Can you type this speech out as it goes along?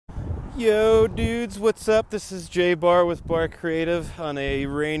Yo dudes, what's up? This is Jay Barr with Bar Creative on a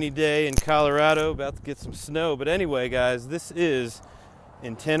rainy day in Colorado, about to get some snow. But anyway guys, this is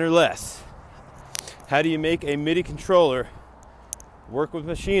in 10 or less. How do you make a MIDI controller work with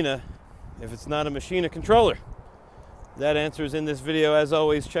Maschine if it's not a Maschine controller? That answer is in this video. As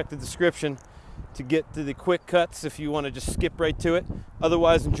always, check the description to get to the quick cuts if you want to just skip right to it.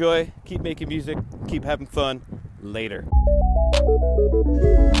 Otherwise, enjoy, keep making music, keep having fun. Later.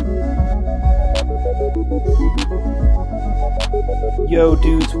 Yo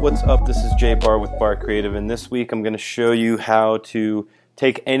dudes, what's up? This is Jay Barr with Bar Creative, and this week I'm going to show you how to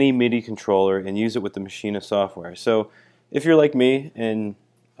take any MIDI controller and use it with the Maschine software. So if you're like me and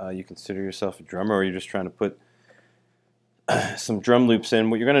you consider yourself a drummer, or you're just trying to put some drum loops in,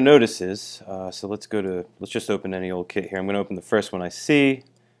 what you're going to notice is, so let's just open any old kit here. I'm going to open the first one I see.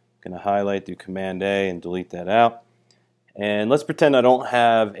 I'm going to highlight, do Command A and delete that out. And let's pretend I don't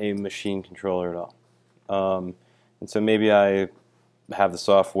have a Maschine controller at all. And so maybe I have the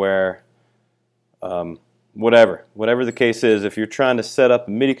software, whatever the case is. If you're trying to set up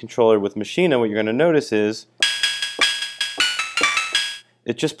a MIDI controller with Maschine, what you're going to notice is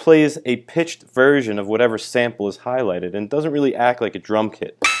it just plays a pitched version of whatever sample is highlighted, and it doesn't really act like a drum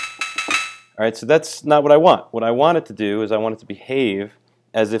kit. Alright, so that's not what I want. What I want it to do is I want it to behave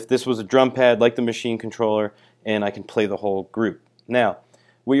as if this was a drum pad like the Maschine controller, and I can play the whole group. Now,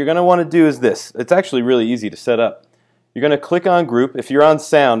 what you're going to want to do is this. It's actually really easy to set up. You're going to click on group. If you're on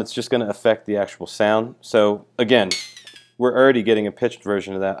sound, it's just going to affect the actual sound. So again, we're already getting a pitched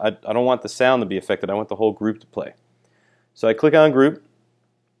version of that. I don't want the sound to be affected. I want the whole group to play. So I click on group,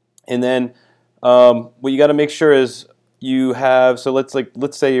 and then what you got to make sure is you have, so let's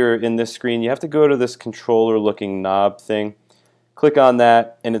say you're in this screen, you have to go to this controller looking knob thing. Click on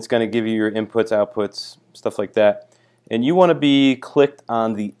that, and it's going to give you your inputs, outputs, stuff like that. And you want to be clicked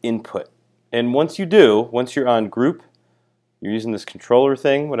on the input. And once you do, once you're on group, you're using this controller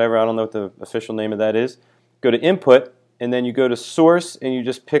thing, whatever, I don't know what the official name of that is, go to input, and then you go to source, and you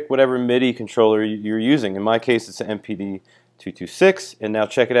just pick whatever MIDI controller you're using. In my case, it's an MPD 226, and now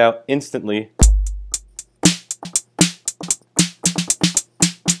check it out instantly.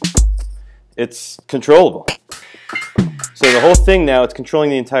 It's controllable. So the whole thing now, it's controlling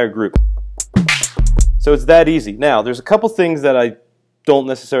the entire group. So it's that easy. Now, there's a couple things that I don't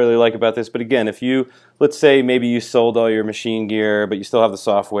necessarily like about this, but again, if you, let's say maybe you sold all your Maschine gear, but you still have the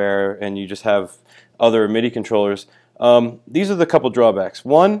software, and you just have other MIDI controllers, these are the couple drawbacks.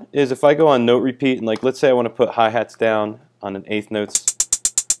 One is if I go on note repeat, and like let's say I want to put hi-hats down on an eighth notes.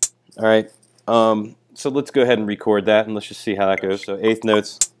 All right, so let's go ahead and record that, and let's just see how that goes. So eighth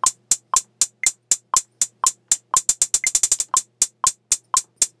notes.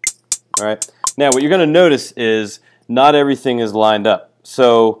 All right. Now what you're going to notice is not everything is lined up.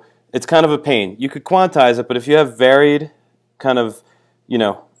 So it's kind of a pain. You could quantize it, but if you have varied kind of, you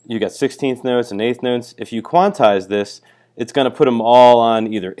got 16th notes and eighth notes, if you quantize this, it's going to put them all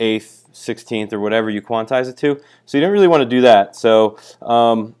on either eighth, 16th, or whatever you quantize it to. So you don't really want to do that. So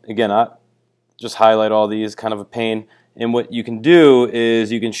again, I just highlight all these, kind of a pain. And what you can do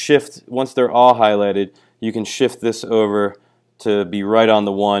is you can shift, once they're all highlighted, you can shift this over to be right on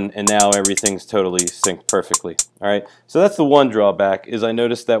the one, and now everything's totally synced perfectly. Alright, so that's the one drawback, is I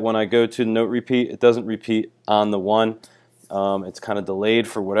noticed that when I go to note repeat, it doesn't repeat on the one. It's kind of delayed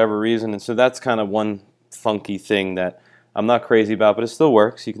for whatever reason, and so that's kind of one funky thing that I'm not crazy about, but it still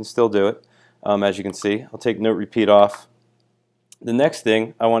works. You can still do it, as you can see. I'll take note repeat off. The next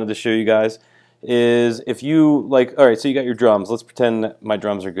thing I wanted to show you guys is if you, alright, so you got your drums. Let's pretend that my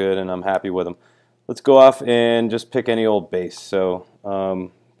drums are good and I'm happy with them. Let's go off and just pick any old bass. So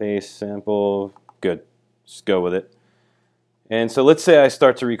bass sample, good. Just go with it. And so let's say I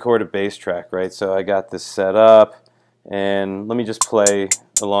start to record a bass track, right? So I got this set up, and let me just play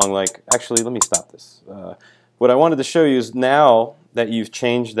along actually, let me stop this. What I wanted to show you is now that you've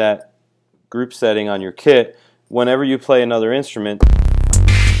changed that group setting on your kit, whenever you play another instrument,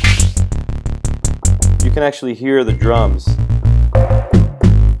 you can actually hear the drums.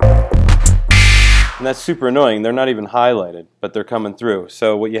 And that's super annoying. They're not even highlighted, but they're coming through.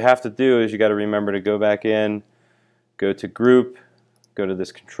 So what you have to do is you got to remember to go back in, go to group, go to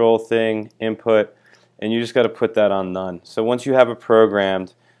this control thing, input, and you just got to put that on none. So once you have it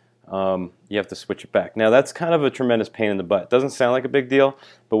programmed, you have to switch it back. Now that's kind of a tremendous pain in the butt. It doesn't sound like a big deal,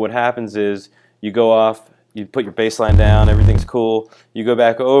 but what happens is you go off, you put your bass line down, everything's cool, you go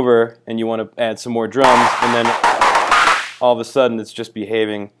back over and you want to add some more drums, and then all of a sudden it's just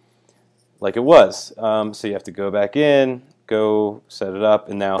behaving like it was. So you have to go back in, go set it up,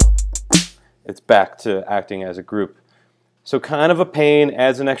 and now it's back to acting as a group. So kind of a pain,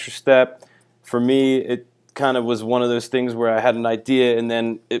 adds an extra step. For me, it kind of was one of those things where I had an idea and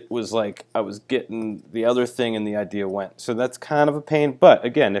then it was like I was getting the other thing and the idea went. So that's kind of a pain. But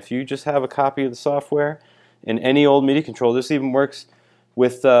again, if you just have a copy of the software in any old MIDI controller, this even works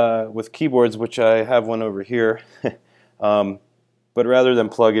with keyboards, which I have one over here. But rather than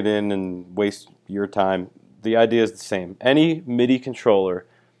plug it in and waste your time, the idea is the same. Any MIDI controller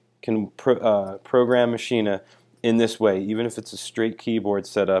can program Maschine in this way. Even if it's a straight keyboard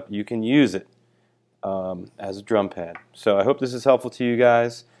setup, you can use it as a drum pad. So I hope this is helpful to you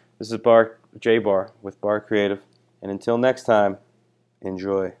guys. This is J Bar with Bar Creative. And until next time,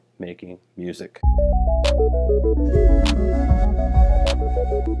 enjoy making music.